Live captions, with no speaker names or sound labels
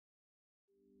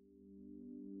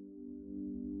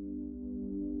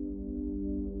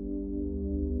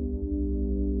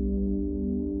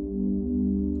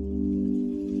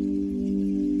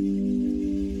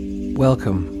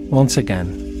Welcome once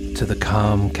again to the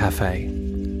Calm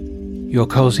Café, your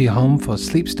cozy home for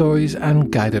sleep stories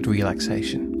and guided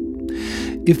relaxation.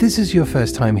 If this is your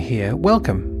first time here,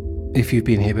 welcome. If you've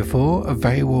been here before, a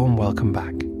very warm welcome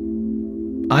back.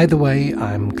 Either way,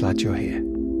 I'm glad you're here.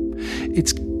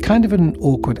 It's kind of an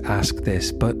awkward ask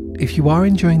this, but if you are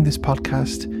enjoying this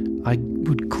podcast, I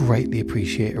would greatly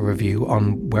appreciate a review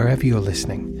on wherever you're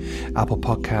listening. Apple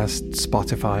Podcasts,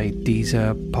 Spotify,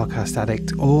 Deezer, Podcast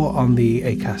Addict, or on the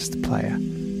Acast player.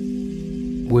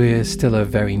 We're still a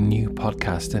very new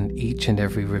podcast and each and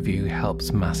every review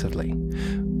helps massively.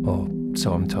 Or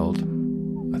so I'm told.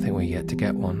 I think we're yet to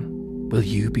get one. Will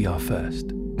you be our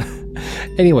first?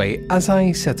 Anyway, as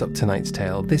I set up tonight's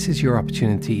tale, this is your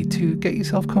opportunity to get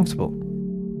yourself comfortable.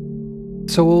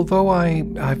 So although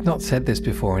I've not said this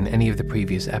before in any of the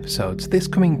previous episodes, this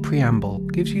coming preamble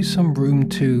gives you some room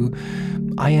to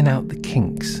iron out the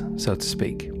kinks, so to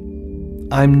speak.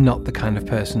 I'm not the kind of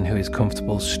person who is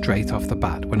comfortable straight off the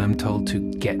bat when I'm told to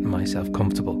get myself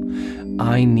comfortable.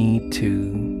 I need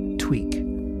to tweak.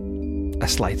 A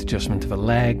slight adjustment of a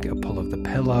leg, a pull of the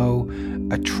pillow,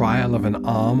 a trial of an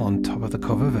arm on top of the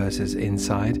cover versus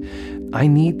inside. I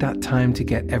need that time to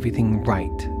get everything right.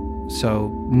 So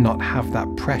not have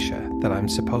that pressure that I'm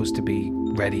supposed to be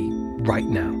ready right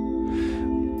now.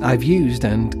 I've used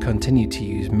and continue to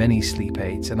use many sleep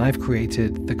aids, and I've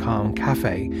created the Calm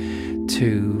Café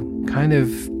to kind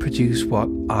of produce what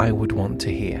I would want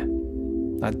to hear.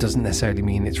 That doesn't necessarily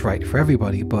mean it's right for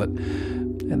everybody, but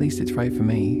at least it's right for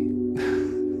me.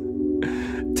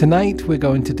 Tonight we're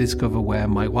going to discover where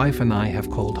my wife and I have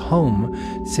called home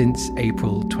since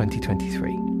April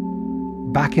 2023.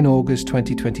 Back in August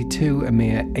 2022, a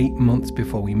mere 8 months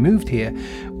before we moved here,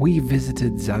 we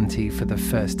visited Zante for the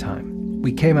first time.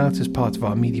 We came out as part of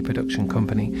our media production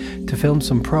company to film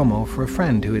some promo for a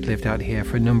friend who had lived out here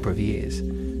for a number of years.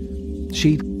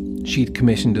 She'd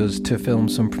commissioned us to film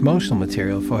some promotional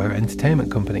material for her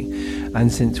entertainment company,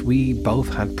 and since we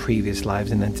both had previous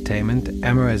lives in entertainment,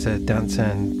 Emma as a dancer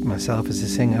and myself as a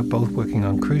singer, both working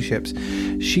on cruise ships,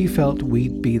 she felt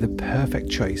we'd be the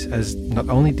perfect choice, as not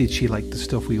only did she like the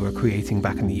stuff we were creating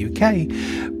back in the UK,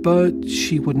 but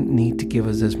she wouldn't need to give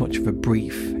us as much of a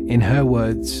brief. In her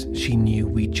words, she knew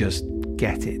we'd just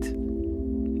get it.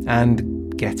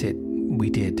 And get it we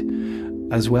did,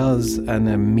 as well as an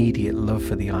immediate love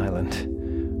for the island.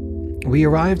 We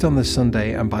arrived on the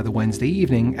Sunday, and by the Wednesday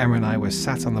evening, Emma and I were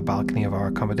sat on the balcony of our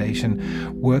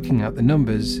accommodation, working out the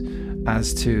numbers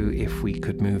as to if we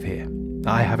could move here.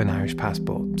 I have an Irish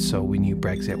passport, so we knew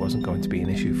Brexit wasn't going to be an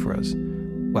issue for us.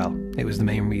 Well, it was the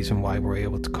main reason why we were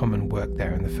able to come and work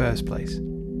there in the first place.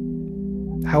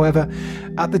 However,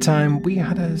 at the time, we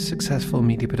had a successful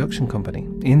media production company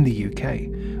in the UK,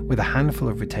 with a handful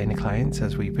of retainer clients,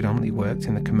 as we predominantly worked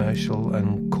in the commercial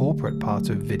and corporate part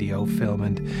of video, film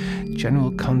and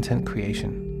general content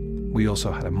creation. We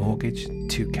also had a mortgage,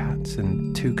 2 cats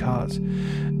and 2 cars,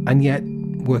 and yet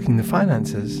working the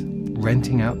finances,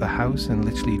 renting out the house and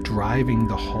literally driving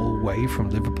the whole way from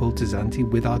Liverpool to Zante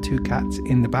with our 2 cats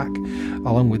in the back,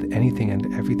 along with anything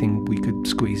and everything we could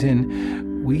squeeze in,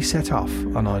 we set off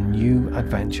on our new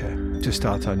adventure to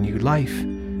start our new life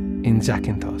in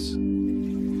Zakynthos.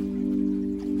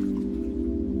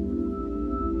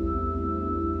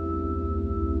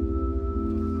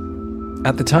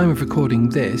 At the time of recording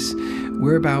this,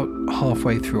 we're about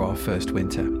halfway through our first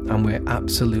winter, and we're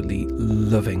absolutely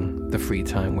loving the free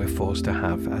time we're forced to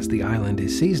have, as the island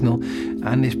is seasonal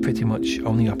and is pretty much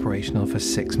only operational for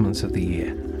 6 months of the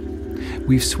year.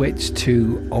 We've switched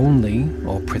to only,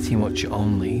 or pretty much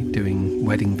only, doing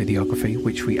wedding videography,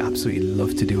 which we absolutely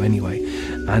love to do anyway,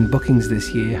 and bookings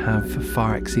this year have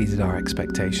far exceeded our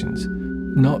expectations.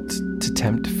 Not to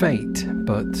tempt fate,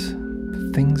 but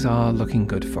things are looking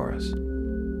good for us.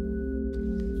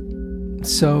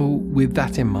 So, with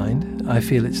that in mind, I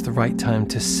feel it's the right time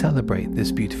to celebrate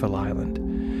this beautiful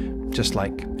island. Just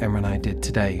like Emma and I did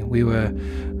today. We were,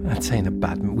 I'd say,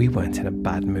 we weren't in a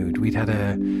bad mood. We'd had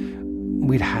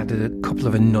a couple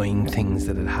of annoying things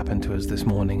that had happened to us this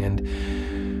morning, and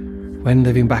when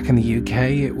living back in the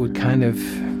UK, it would kind of,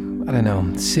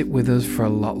 sit with us for a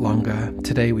lot longer.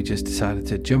 Today we just decided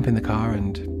to jump in the car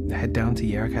and head down to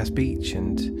Yeracas Beach,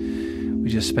 and we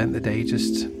just spent the day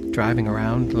just driving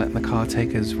around, letting the car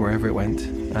take us wherever it went,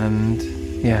 and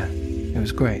yeah, it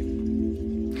was great.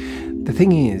 The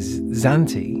thing is,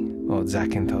 Zante, or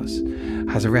Zakynthos,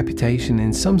 has a reputation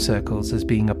in some circles as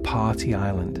being a party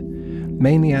island,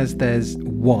 mainly as there's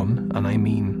one, and I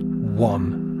mean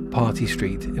one, party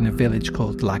street in a village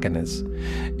called Laganas.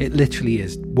 It literally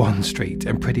is one street,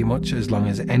 and pretty much as long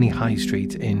as any high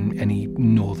street in any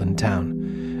northern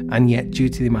town. And yet, due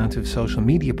to the amount of social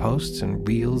media posts and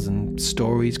reels and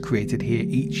stories created here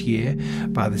each year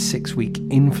by the 6-week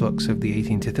influx of the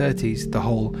 18 to 30s, the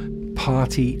whole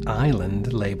party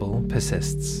island label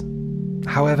persists.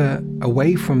 However,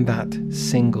 away from that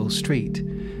single street,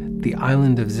 the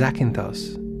island of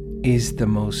Zakynthos is the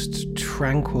most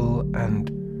tranquil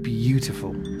and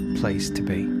beautiful place to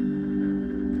be.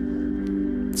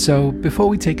 So, before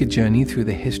we take a journey through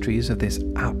the histories of this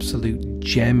absolute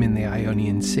gem in the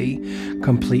Ionian Sea,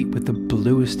 complete with the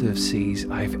bluest of seas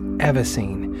I've ever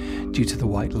seen, due to the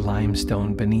white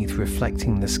limestone beneath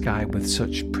reflecting the sky with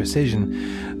such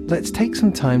precision, let's take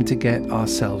some time to get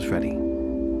ourselves ready.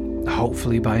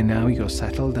 Hopefully by now you're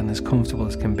settled and as comfortable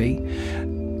as can be.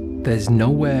 There's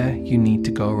nowhere you need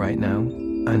to go right now,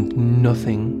 and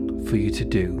nothing for you to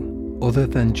do other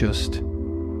than just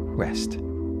rest.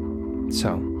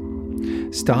 So,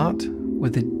 start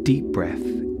with a deep breath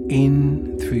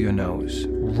in through your nose,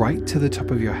 right to the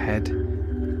top of your head,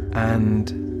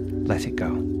 and let it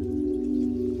go.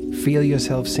 Feel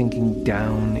yourself sinking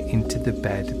down into the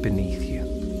bed beneath you,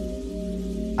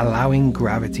 allowing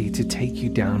gravity to take you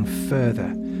down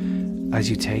further as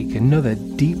you take another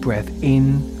deep breath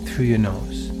in through your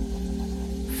nose,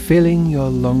 filling your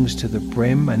lungs to the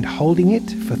brim and holding it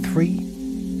for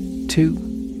 3, 2,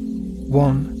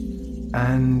 1,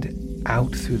 and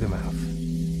out through the mouth.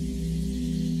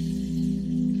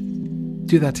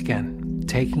 Do that again,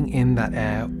 taking in that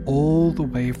air all the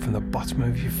way from the bottom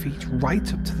of your feet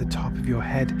right up to the top of your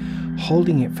head,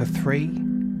 holding it for 3,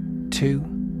 2,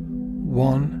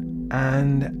 1,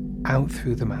 and out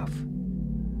through the mouth.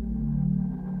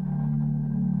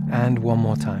 And one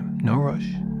more time, no rush,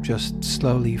 just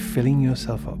slowly filling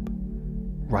yourself up,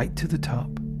 right to the top,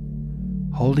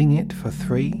 holding it for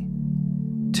 3,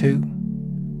 2,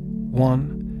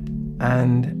 1,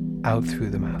 and out through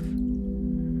the mouth.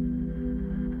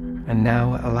 And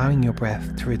now allowing your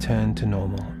breath to return to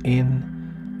normal,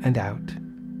 in and out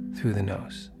through the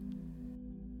nose.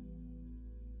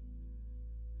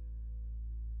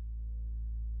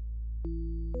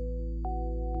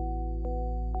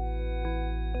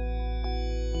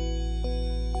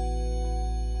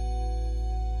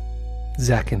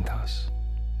 Zakynthos,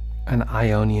 an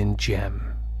Ionian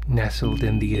gem nestled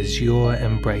in the azure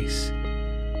embrace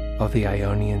of the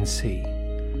Ionian Sea,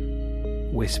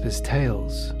 whispers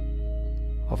tales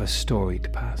of a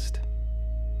storied past.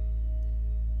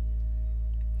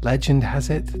 Legend has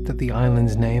it that the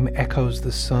island's name echoes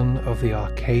the son of the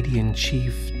Arcadian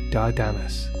chief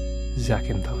Dardanus,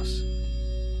 Zakynthos.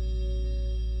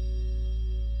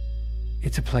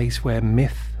 It's a place where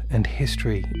myth and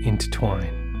history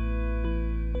intertwine.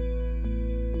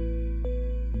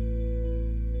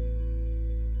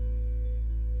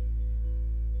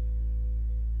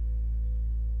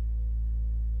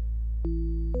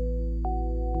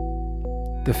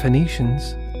 The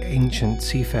Phoenicians, ancient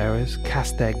seafarers,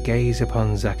 cast their gaze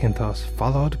upon Zakynthos,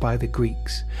 followed by the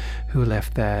Greeks, who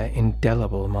left their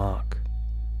indelible mark.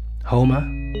 Homer,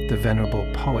 the venerable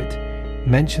poet,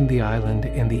 mentioned the island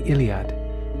in the Iliad,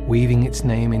 weaving its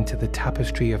name into the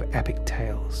tapestry of epic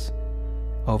tales.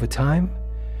 Over time,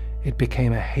 it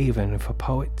became a haven for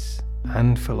poets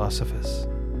and philosophers.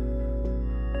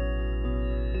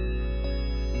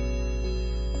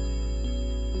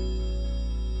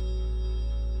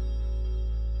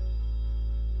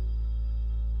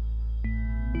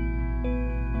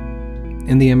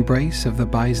 In the embrace of the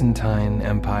Byzantine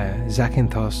Empire,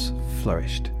 Zakynthos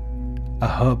flourished, a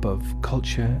hub of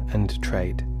culture and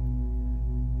trade.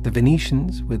 The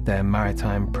Venetians, with their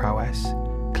maritime prowess,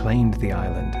 claimed the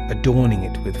island, adorning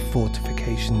it with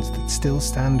fortifications that still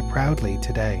stand proudly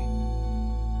today.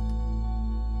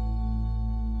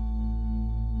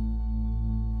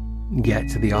 Yet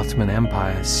the Ottoman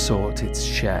Empire sought its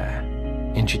share,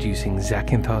 introducing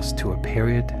Zakynthos to a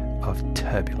period of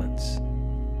turbulence.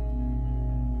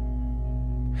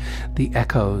 The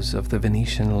echoes of the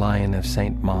Venetian Lion of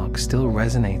St. Mark still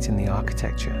resonate in the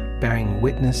architecture, bearing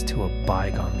witness to a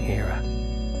bygone era.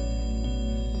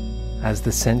 As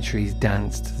the centuries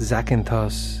danced,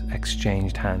 Zakynthos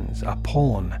exchanged hands, a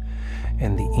pawn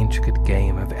in the intricate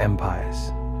game of empires.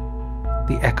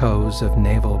 The echoes of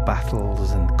naval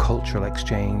battles and cultural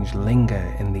exchange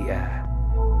linger in the air.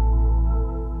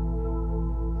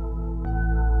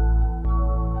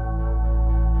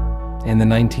 In the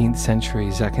 19th century,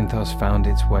 Zakynthos found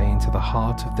its way into the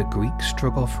heart of the Greek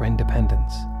struggle for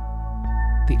independence.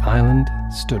 The island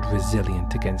stood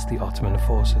resilient against the Ottoman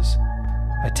forces,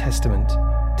 a testament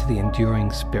to the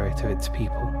enduring spirit of its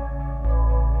people.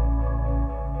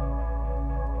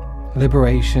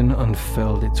 Liberation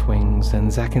unfurled its wings,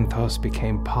 and Zakynthos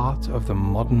became part of the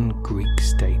modern Greek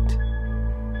state.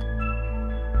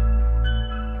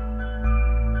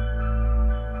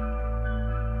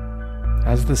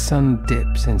 As the sun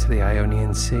dips into the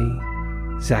Ionian Sea,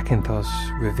 Zakynthos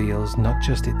reveals not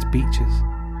just its beaches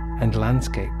and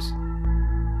landscapes,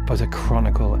 but a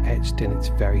chronicle etched in its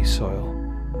very soil.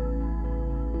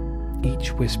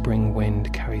 Each whispering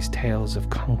wind carries tales of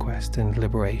conquest and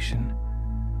liberation,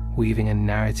 weaving a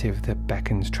narrative that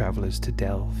beckons travelers to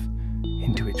delve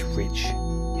into its rich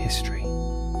history.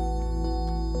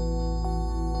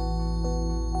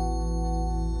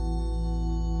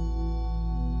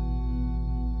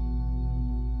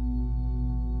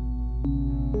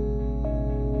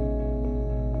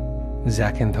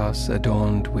 Zakynthos,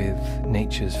 adorned with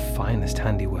nature's finest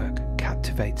handiwork,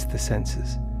 captivates the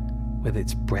senses with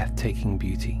its breathtaking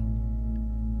beauty.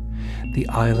 The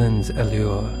island's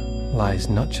allure lies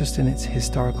not just in its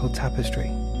historical tapestry,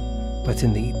 but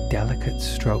in the delicate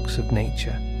strokes of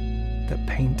nature that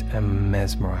paint a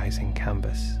mesmerizing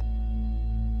canvas.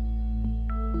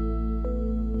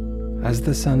 As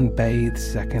the sun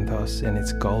bathes Zakynthos in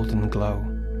its golden glow,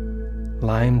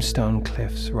 limestone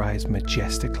cliffs rise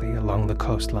majestically along the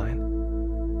coastline,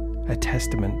 a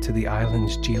testament to the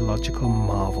island's geological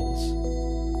marvels.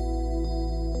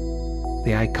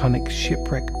 The iconic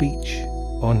Shipwreck Beach,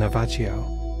 or Navaggio,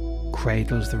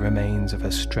 cradles the remains of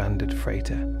a stranded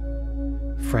freighter,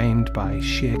 framed by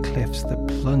sheer cliffs that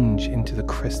plunge into the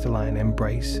crystalline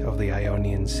embrace of the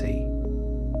Ionian Sea.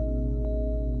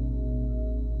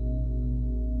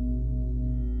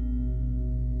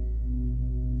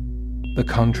 The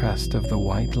contrast of the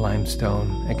white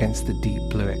limestone against the deep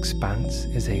blue expanse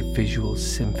is a visual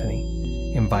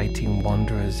symphony, inviting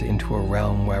wanderers into a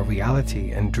realm where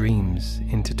reality and dreams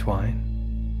intertwine.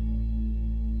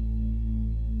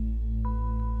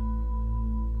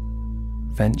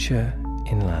 Venture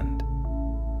inland,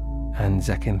 and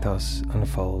Zakynthos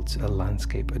unfolds a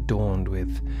landscape adorned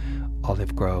with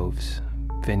olive groves,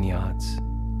 vineyards,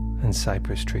 and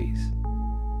cypress trees.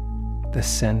 The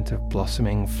scent of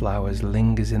blossoming flowers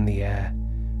lingers in the air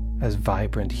as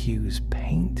vibrant hues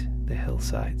paint the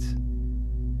hillsides.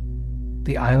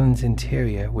 The island's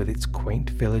interior, with its quaint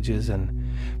villages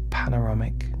and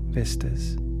panoramic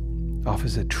vistas,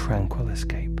 offers a tranquil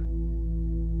escape.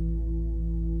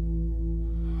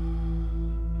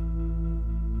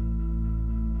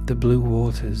 The blue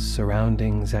waters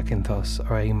surrounding Zakynthos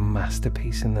are a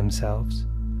masterpiece in themselves.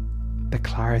 The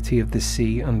clarity of the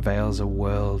sea unveils a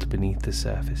world beneath the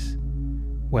surface,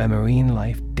 where marine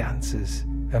life dances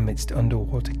amidst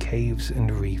underwater caves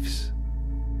and reefs.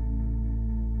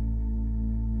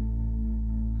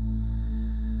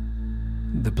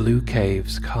 The blue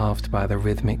caves, carved by the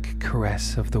rhythmic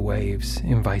caress of the waves,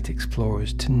 invite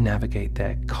explorers to navigate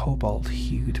their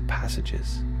cobalt-hued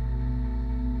passages.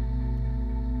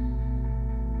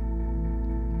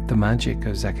 The magic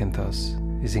of Zakynthos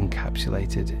is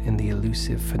encapsulated in the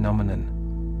elusive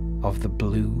phenomenon of the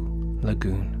Blue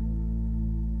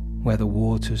Lagoon, where the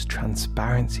water's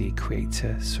transparency creates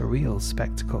a surreal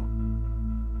spectacle.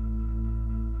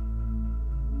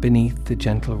 Beneath the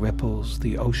gentle ripples,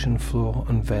 the ocean floor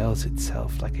unveils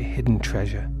itself like a hidden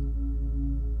treasure,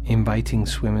 inviting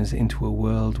swimmers into a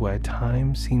world where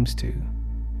time seems to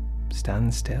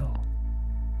stand still.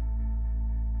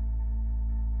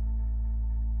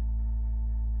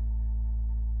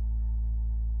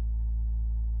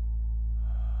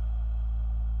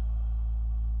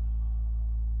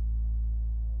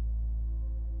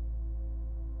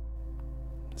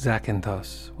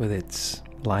 Zakynthos, with its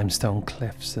limestone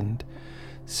cliffs and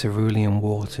cerulean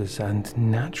waters and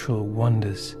natural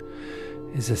wonders,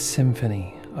 is a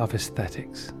symphony of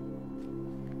aesthetics.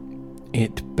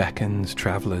 It beckons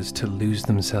travelers to lose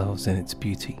themselves in its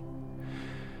beauty,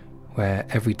 where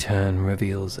every turn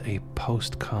reveals a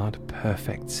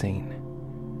postcard-perfect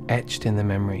scene, etched in the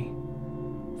memory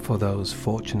for those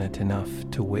fortunate enough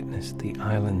to witness the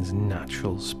island's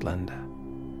natural splendor.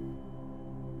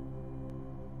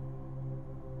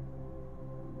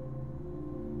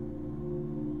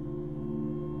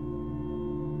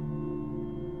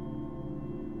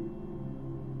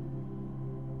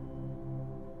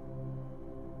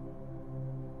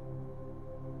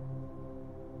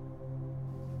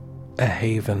 A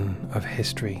haven of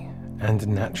history and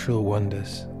natural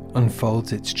wonders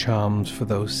unfolds its charms for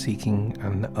those seeking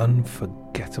an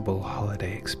unforgettable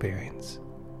holiday experience.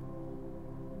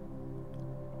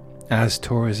 As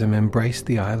tourism embraced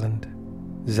the island,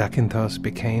 Zakynthos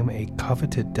became a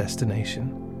coveted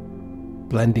destination,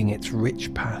 blending its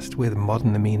rich past with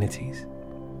modern amenities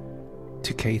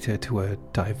to cater to a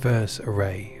diverse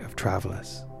array of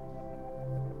travellers.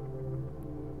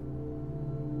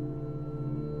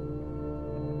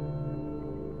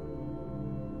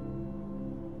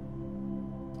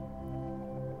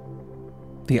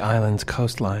 The island's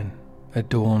coastline,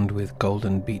 adorned with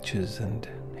golden beaches and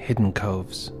hidden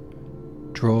coves,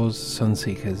 draws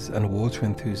sunseekers and water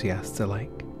enthusiasts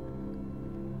alike.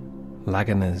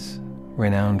 Lagunas,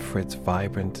 renowned for its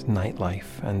vibrant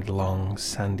nightlife and long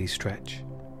sandy stretch,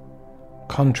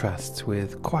 contrasts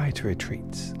with quieter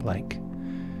retreats like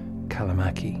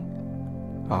Kalamaki,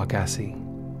 Argasi,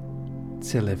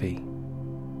 Tsilivi,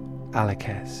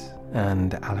 Alakes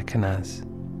and Alakanaz,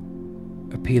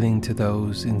 appealing to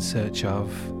those in search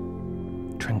of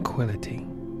tranquility.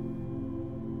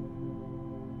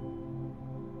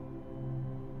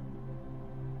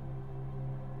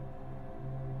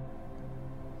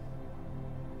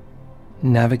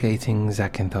 Navigating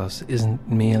Zakynthos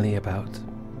isn't merely about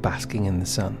basking in the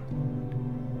sun.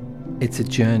 It's a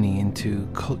journey into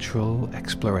cultural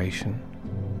exploration.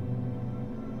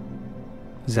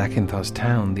 Zakynthos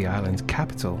town, the island's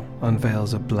capital,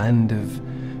 unveils a blend of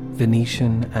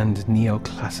Venetian and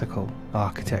neoclassical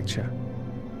architecture,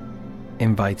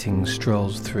 inviting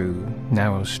strolls through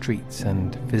narrow streets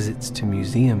and visits to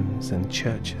museums and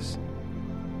churches.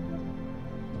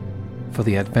 For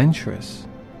the adventurous,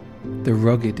 the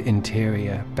rugged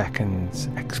interior beckons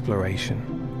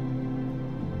exploration.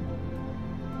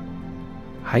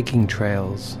 Hiking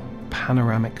trails,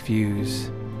 panoramic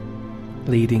views,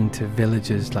 leading to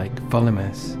villages like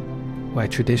Volimes, where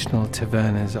traditional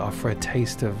tavernas offer a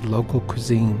taste of local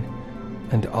cuisine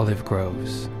and olive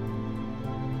groves.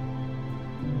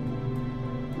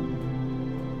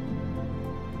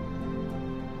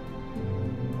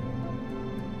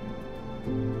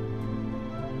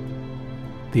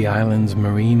 The island's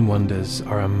marine wonders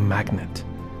are a magnet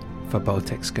for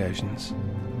boat excursions.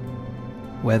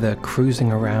 Whether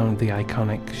cruising around the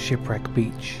iconic Shipwreck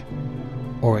Beach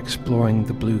or exploring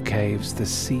the blue caves, the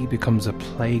sea becomes a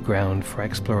playground for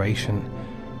exploration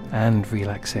and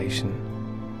relaxation.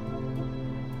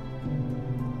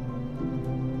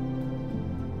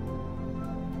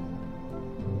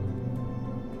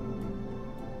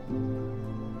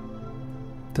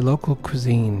 The local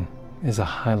cuisine is a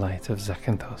highlight of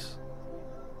Zakynthos,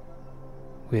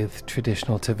 with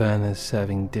traditional tavernas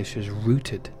serving dishes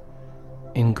rooted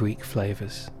in Greek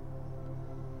flavors.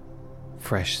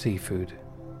 Fresh seafood,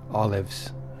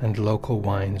 olives, and local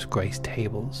wines grace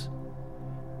tables,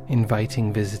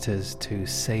 inviting visitors to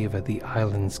savor the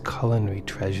island's culinary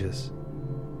treasures.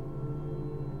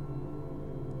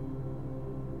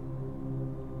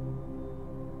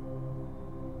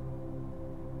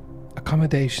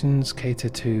 Accommodations cater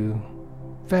to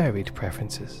varied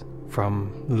preferences,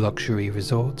 from luxury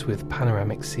resorts with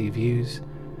panoramic sea views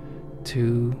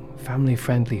to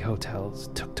family-friendly hotels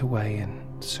tucked away in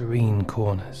serene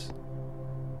corners.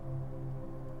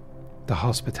 The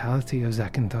hospitality of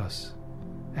Zakynthos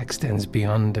extends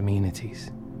beyond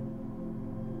amenities,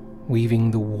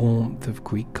 weaving the warmth of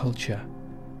Greek culture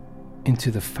into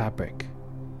the fabric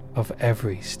of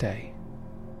every stay.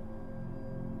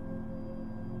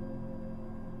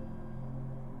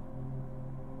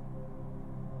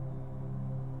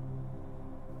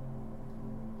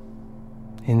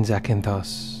 In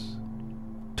Zakynthos,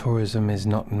 tourism is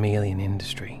not merely an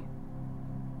industry.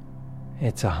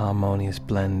 It's a harmonious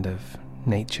blend of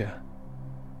nature,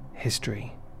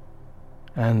 history,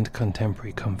 and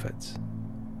contemporary comforts.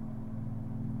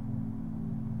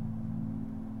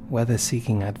 Whether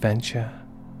seeking adventure,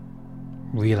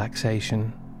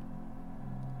 relaxation,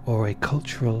 or a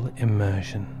cultural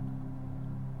immersion,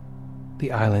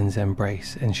 the island's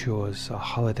embrace ensures a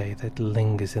holiday that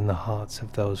lingers in the hearts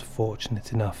of those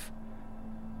fortunate enough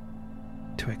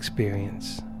to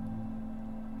experience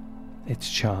its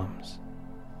charms.